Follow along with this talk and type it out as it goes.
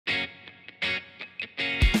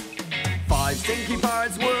Five stinky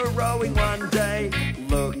pirates were rowing one day,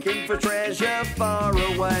 looking for treasure far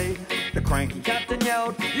away. The cranky captain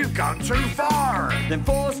yelled, "You've gone too far!" Then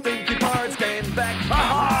four stinky pirates came back,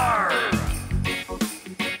 ha-har!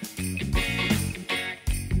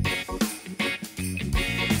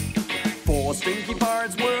 Four stinky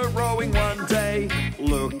pirates were rowing one day,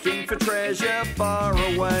 looking for treasure far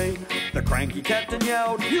away. The cranky captain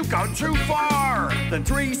yelled, "You've gone too far!" Then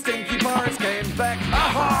three stinky pirates came back,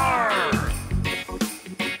 ha-har!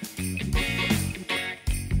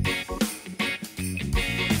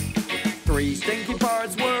 Three stinky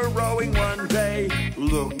pirates were rowing one day,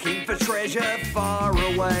 looking for treasure far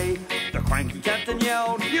away. The cranky captain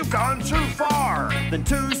yelled, "You've gone too far!" Then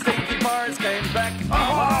two stinky pirates came back,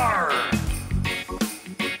 ha-har!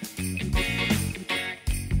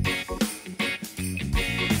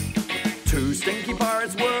 Two stinky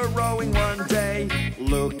pirates were rowing one day,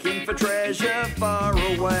 looking for treasure far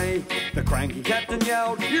away. The cranky captain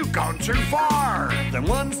yelled, "You've gone too far!" Then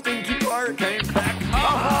one stinky pirate came back,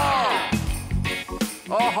 ha-ha!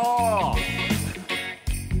 Aha!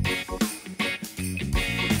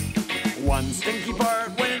 One stinky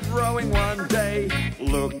pirate went rowing one day,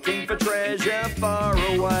 looking for treasure far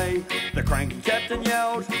away. The cranky captain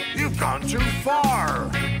yelled, "You've gone too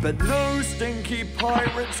far!" But no stinky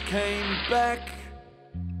pirates came back.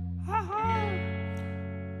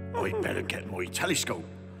 I'd better get my telescope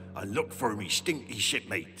and look for me stinky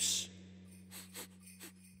shipmates.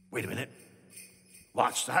 Wait a minute.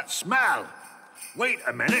 What's that smell? Wait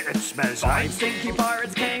a minute, it smells Five like... stinky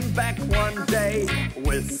pirates came back one day,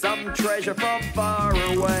 with some treasure from far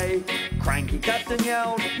away. Cranky captain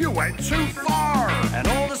yelled, You went too far! and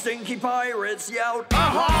all the stinky pirates yelled,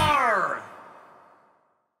 "Ha-har!"